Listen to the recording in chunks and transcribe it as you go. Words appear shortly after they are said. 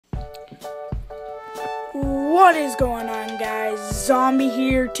What is going on, guys? Zombie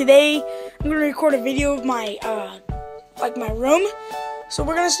here. Today I'm gonna record a video of my my room. So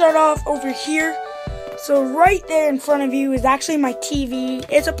we're gonna start off over here. So right there in front of you is actually my TV.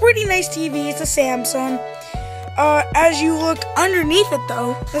 It's a pretty nice TV. It's a Samsung. As you look underneath it,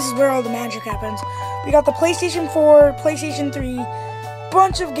 though, this is where all the magic happens. We got the PlayStation 4, PlayStation 3,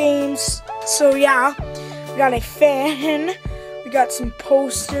 bunch of games. So yeah, we got a fan. We got some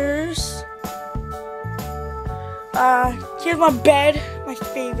posters. Here's my bed, my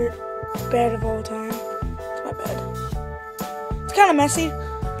favorite bed of all time. It's my bed. It's kind of messy.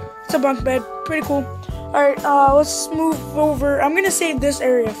 It's a bunk bed, pretty cool. Alright, let's move over. I'm gonna save this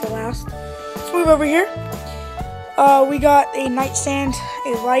area for last. Let's move over here. We got a nightstand,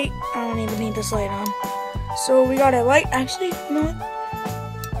 a light. I don't even need this light on. So we got a light, actually, you know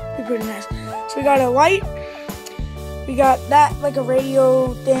what? Be pretty nice. So we got a light. We got that, like a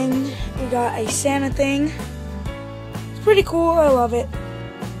radio thing. We got a Santa thing. Pretty cool, I love it.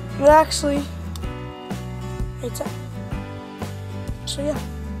 But actually, it's up. So yeah.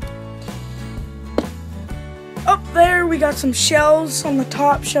 Up there we got some shelves. On the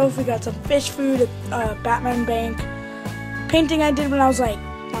top shelf we got some fish food, a Batman bank. Painting I did when I was like,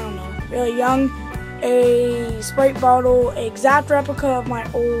 I don't know, really young. A Sprite bottle, an exact replica of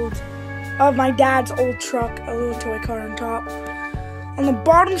my dad's old truck, a little toy car on top. On the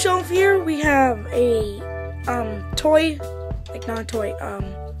bottom shelf here we have a toy, like not a toy,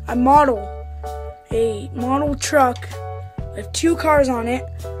 a model truck with 2 cars on it.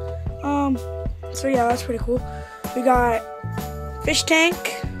 So yeah, that's pretty cool. We got fish tank,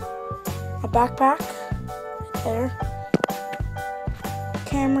 a backpack right there,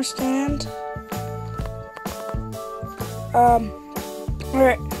 camera stand,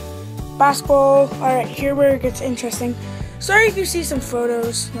 alright, basketball. Alright, here where it gets interesting. Sorry if you see some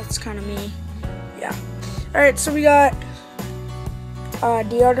photos, that's kind of me, yeah. Alright, so we got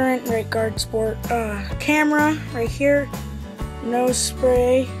deodorant, right guard sport, camera right here, nose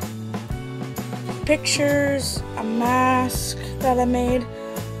spray, pictures, a mask that I made,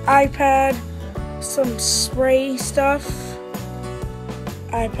 iPad, some spray stuff,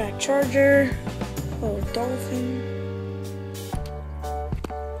 iPad charger, a little dolphin,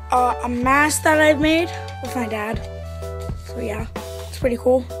 a mask that I've made with my dad. So yeah, it's pretty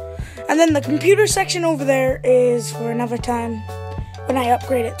cool. And then the computer section over there is for another time when I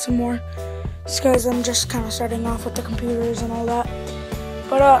upgrade it some more. It's because I'm just kind of starting off with the computers and all that.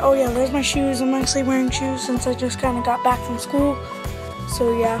 But, oh yeah, there's my shoes. I'm actually wearing shoes since I just kind of got back from school.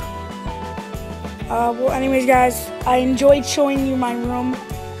 So, yeah. Well, anyways, guys, I enjoyed showing you my room.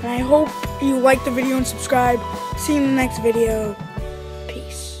 And I hope you liked the video and subscribe. See you in the next video.